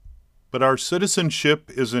But our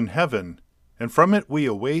citizenship is in heaven, and from it we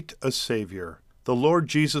await a Savior, the Lord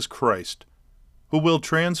Jesus Christ, who will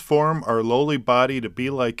transform our lowly body to be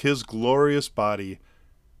like His glorious body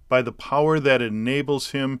by the power that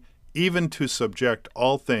enables Him even to subject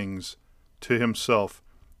all things to Himself.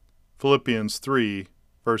 Philippians 3,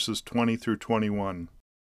 verses 20 through 21.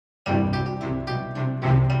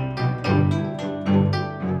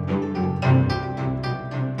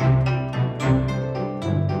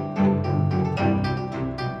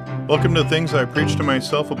 Welcome to Things I Preach to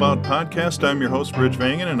Myself About podcast. I'm your host, Rich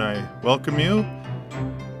Vangen, and I welcome you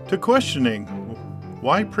to questioning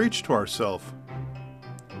why preach to ourselves.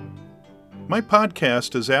 My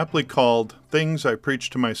podcast is aptly called Things I Preach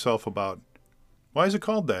to Myself About. Why is it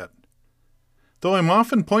called that? Though I'm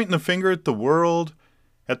often pointing the finger at the world,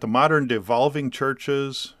 at the modern devolving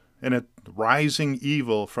churches, and at rising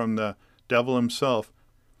evil from the devil himself,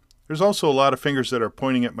 there's also a lot of fingers that are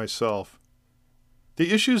pointing at myself.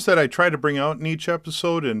 The issues that I try to bring out in each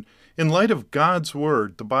episode, and in light of God's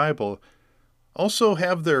Word, the Bible, also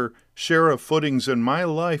have their share of footings in my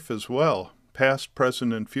life as well, past,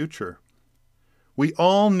 present, and future. We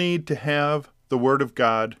all need to have the Word of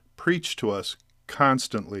God preached to us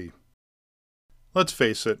constantly. Let's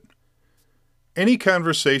face it, any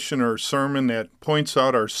conversation or sermon that points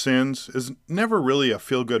out our sins is never really a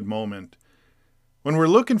feel-good moment. When we're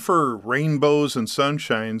looking for rainbows and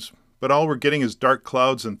sunshines, but all we're getting is dark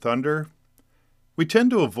clouds and thunder, we tend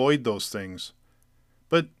to avoid those things.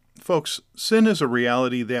 But, folks, sin is a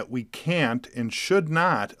reality that we can't and should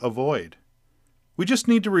not avoid. We just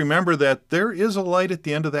need to remember that there is a light at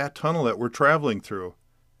the end of that tunnel that we're traveling through.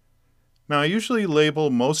 Now, I usually label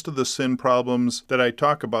most of the sin problems that I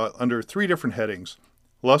talk about under three different headings: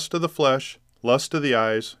 lust of the flesh, lust of the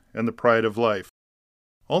eyes, and the pride of life.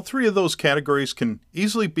 All three of those categories can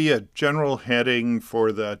easily be a general heading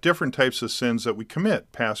for the different types of sins that we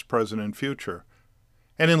commit, past, present, and future.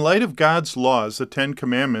 And in light of God's laws, the Ten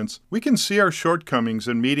Commandments, we can see our shortcomings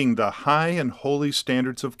in meeting the high and holy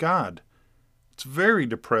standards of God. It's very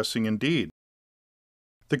depressing indeed.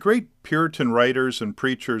 The great Puritan writers and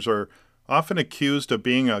preachers are often accused of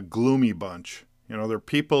being a gloomy bunch. They're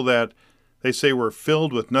people that they say were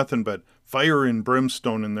filled with nothing but fire and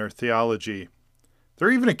brimstone in their theology. They're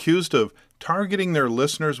even accused of targeting their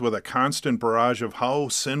listeners with a constant barrage of how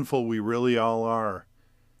sinful we really all are.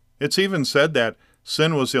 It's even said that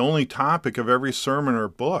sin was the only topic of every sermon or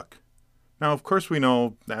book. Now, of course, we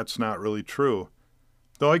know that's not really true.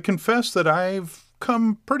 Though I confess that I've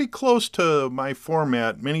come pretty close to my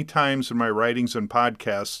format many times in my writings and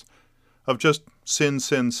podcasts of just sin,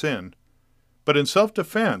 sin, sin. But in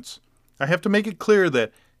self-defense, I have to make it clear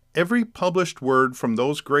that every published word from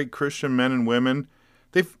those great Christian men and women,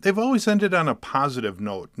 They've always ended on a positive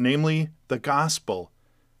note, namely the gospel,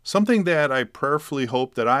 something that I prayerfully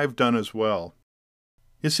hope that I've done as well.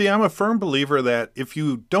 You see, I'm a firm believer that if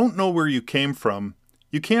you don't know where you came from,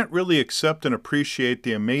 you can't really accept and appreciate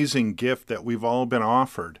the amazing gift that we've all been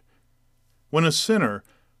offered. When a sinner,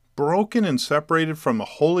 broken and separated from the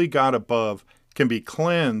holy God above, can be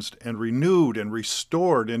cleansed and renewed and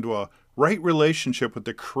restored into a right relationship with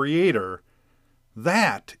the Creator,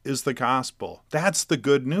 that is the gospel. That's the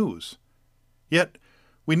good news. Yet,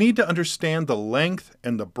 we need to understand the length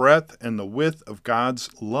and the breadth and the width of God's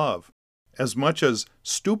love, as much as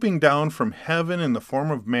stooping down from heaven in the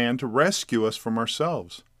form of man to rescue us from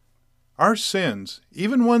ourselves. Our sins,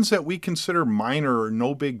 even ones that we consider minor or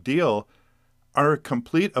no big deal, are a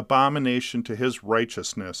complete abomination to His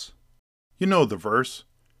righteousness. You know the verse,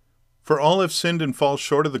 "For all have sinned and fall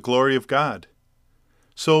short of the glory of God."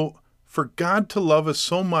 So, for God to love us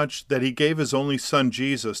so much that He gave His only Son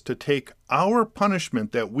Jesus to take our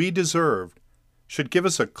punishment that we deserved should give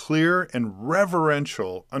us a clear and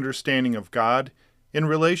reverential understanding of God in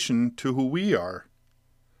relation to who we are.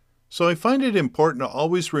 So I find it important to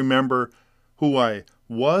always remember who I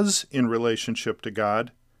was in relationship to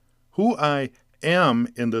God, who I am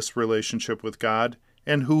in this relationship with God,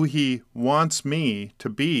 and who He wants me to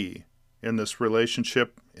be in this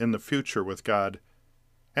relationship in the future with God.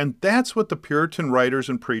 And that's what the Puritan writers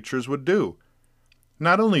and preachers would do.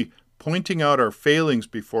 Not only pointing out our failings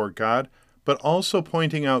before God, but also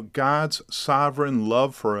pointing out God's sovereign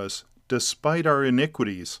love for us despite our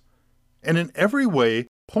iniquities. And in every way,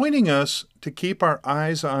 pointing us to keep our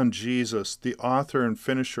eyes on Jesus, the author and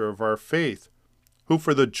finisher of our faith, who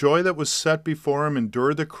for the joy that was set before Him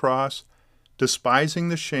endured the cross, despising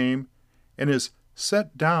the shame, and is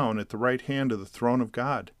set down at the right hand of the throne of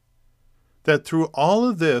God. That through all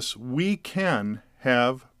of this, we can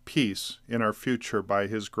have peace in our future by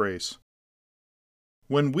His grace.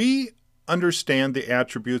 When we understand the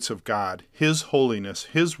attributes of God, His holiness,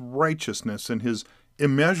 His righteousness, and His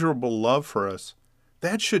immeasurable love for us,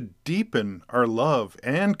 that should deepen our love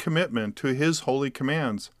and commitment to His holy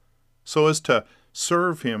commands, so as to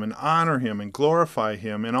serve Him and honor Him and glorify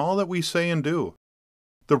Him in all that we say and do.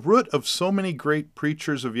 The root of so many great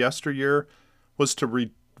preachers of yesteryear was to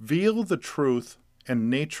reveal the truth and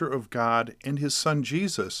nature of God and His Son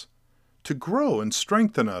Jesus, to grow and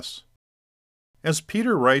strengthen us. As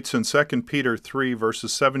Peter writes in 2 Peter 3,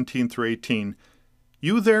 verses 17 through 18,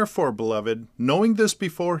 "You therefore, beloved, knowing this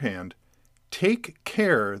beforehand, take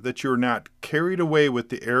care that you are not carried away with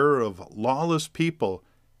the error of lawless people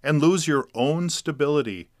and lose your own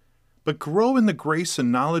stability, but grow in the grace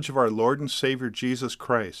and knowledge of our Lord and Savior Jesus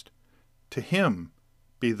Christ. To Him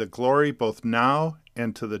be the glory both now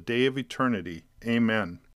and to the day of eternity.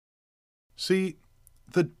 Amen." See,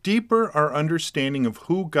 the deeper our understanding of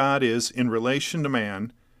who God is in relation to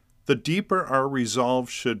man, the deeper our resolve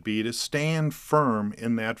should be to stand firm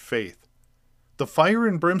in that faith. The fire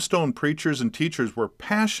and brimstone preachers and teachers were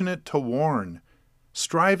passionate to warn,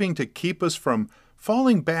 striving to keep us from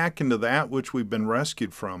falling back into that which we've been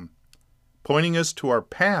rescued from. Pointing us to our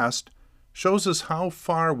past shows us how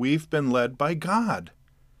far we've been led by God.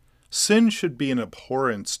 Sin should be an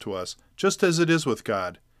abhorrence to us, just as it is with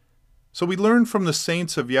God. So we learn from the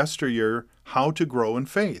saints of yesteryear how to grow in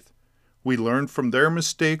faith. We learn from their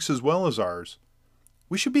mistakes as well as ours.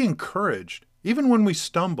 We should be encouraged, even when we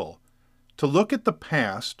stumble, to look at the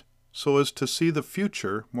past so as to see the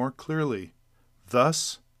future more clearly.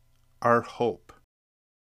 Thus, our hope.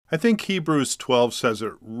 I think Hebrews 12 says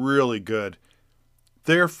it really good.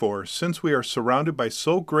 "Therefore, since we are surrounded by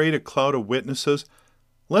so great a cloud of witnesses,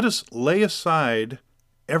 let us lay aside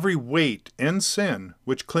every weight and sin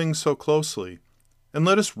which clings so closely, and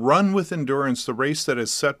let us run with endurance the race that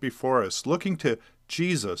is set before us, looking to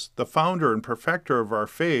Jesus, the founder and perfecter of our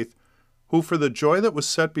faith, who for the joy that was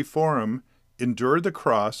set before Him endured the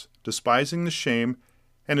cross, despising the shame,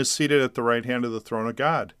 and is seated at the right hand of the throne of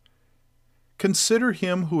God. Consider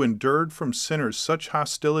Him who endured from sinners such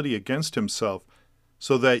hostility against Himself,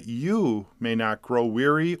 so that you may not grow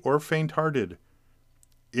weary or faint-hearted.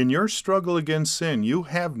 In your struggle against sin, you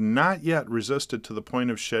have not yet resisted to the point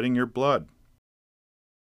of shedding your blood."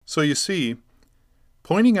 So you see,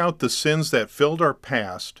 pointing out the sins that filled our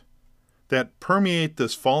past, that permeate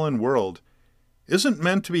this fallen world, isn't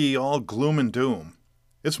meant to be all gloom and doom.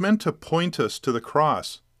 It's meant to point us to the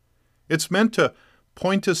cross. It's meant to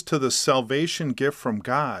point us to the salvation gift from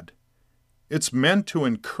God. It's meant to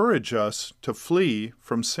encourage us to flee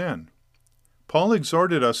from sin. Paul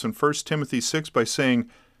exhorted us in 1 Timothy 6 by saying,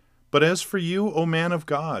 "But as for you, O man of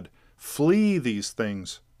God, flee these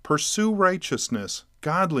things, pursue righteousness,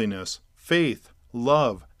 godliness, faith,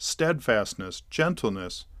 love, steadfastness,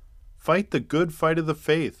 gentleness. Fight the good fight of the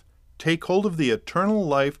faith. Take hold of the eternal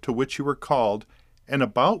life to which you were called, and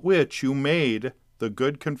about which you made the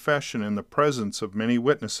good confession in the presence of many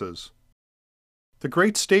witnesses." The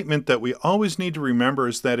great statement that we always need to remember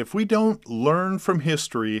is that if we don't learn from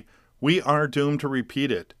history, we are doomed to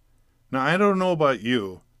repeat it. Now, I don't know about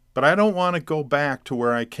you, but I don't want to go back to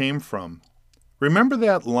where I came from. Remember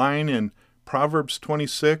that line in Proverbs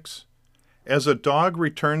 26? "As a dog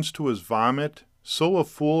returns to his vomit, so a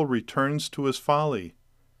fool returns to his folly."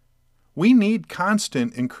 We need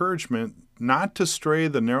constant encouragement not to stray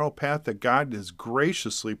the narrow path that God has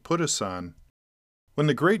graciously put us on. When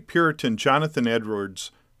the great Puritan Jonathan Edwards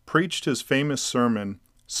preached his famous sermon,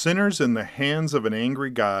 "Sinners in the Hands of an Angry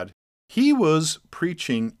God," he was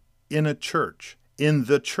preaching in a church, in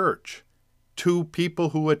the church, to people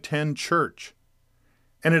who attend church.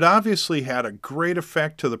 And it obviously had a great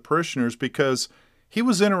effect to the parishioners because he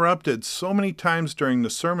was interrupted so many times during the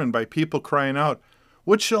sermon by people crying out,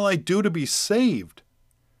 "What shall I do to be saved?"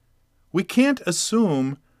 We can't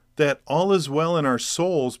assume that all is well in our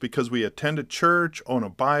souls because we attend a church, own a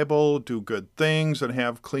Bible, do good things, and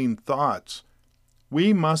have clean thoughts.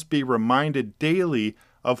 We must be reminded daily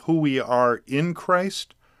of who we are in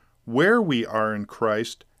Christ, where we are in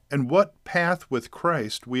Christ, and what path with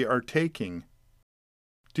Christ we are taking.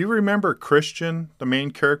 Do you remember Christian, the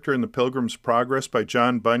main character in The Pilgrim's Progress by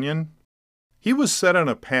John Bunyan? He was set on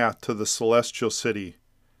a path to the celestial city.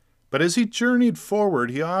 But as he journeyed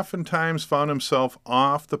forward, he oftentimes found himself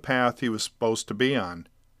off the path he was supposed to be on.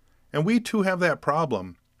 And we too have that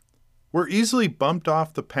problem. We're easily bumped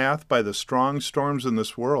off the path by the strong storms in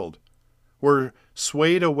this world. We're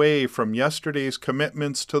swayed away from yesterday's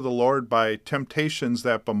commitments to the Lord by temptations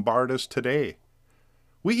that bombard us today.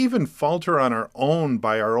 We even falter on our own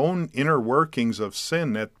by our own inner workings of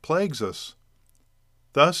sin that plagues us.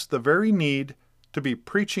 Thus, the very need to be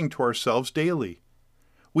preaching to ourselves daily.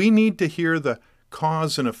 We need to hear the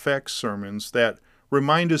cause and effect sermons that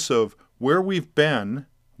remind us of where we've been,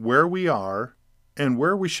 where we are, and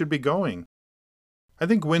where we should be going. I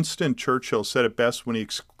think Winston Churchill said it best when he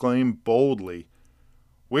exclaimed boldly,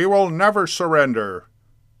 "We will never surrender."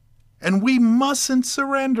 And we mustn't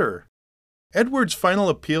surrender. Edwards' final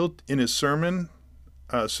appeal in his sermon,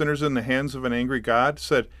 Sinners in the Hands of an Angry God,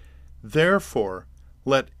 said, "Therefore,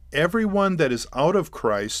 let everyone that is out of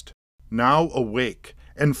Christ now awake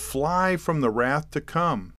and fly from the wrath to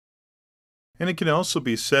come." And it can also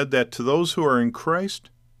be said that to those who are in Christ,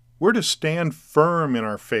 we're to stand firm in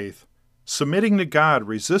our faith, submitting to God,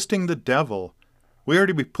 resisting the devil. We are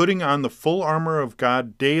to be putting on the full armor of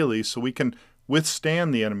God daily so we can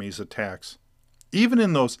withstand the enemy's attacks. Even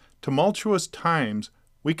in those tumultuous times,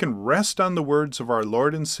 we can rest on the words of our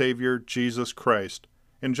Lord and Savior, Jesus Christ.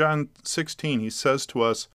 In John 16, he says to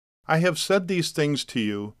us, "I have said these things to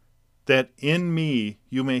you, that in me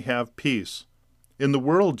you may have peace. In the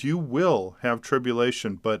world you will have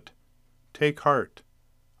tribulation, but take heart.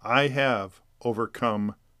 I have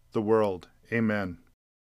overcome the world." Amen.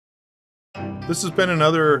 This has been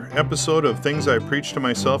another episode of Things I Preach to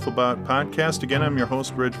Myself About podcast. Again, I'm your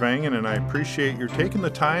host, Rich Vangen, and I appreciate your taking the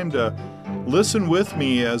time to listen with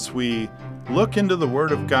me as we look into the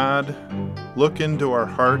Word of God, look into our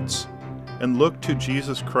hearts, and look to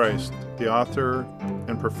Jesus Christ, the author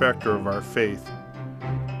and perfecter of our faith.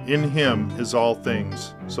 In Him is all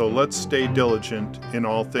things, so let's stay diligent in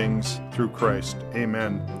all things through Christ.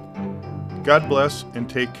 Amen. God bless and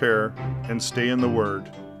take care, and stay in the Word.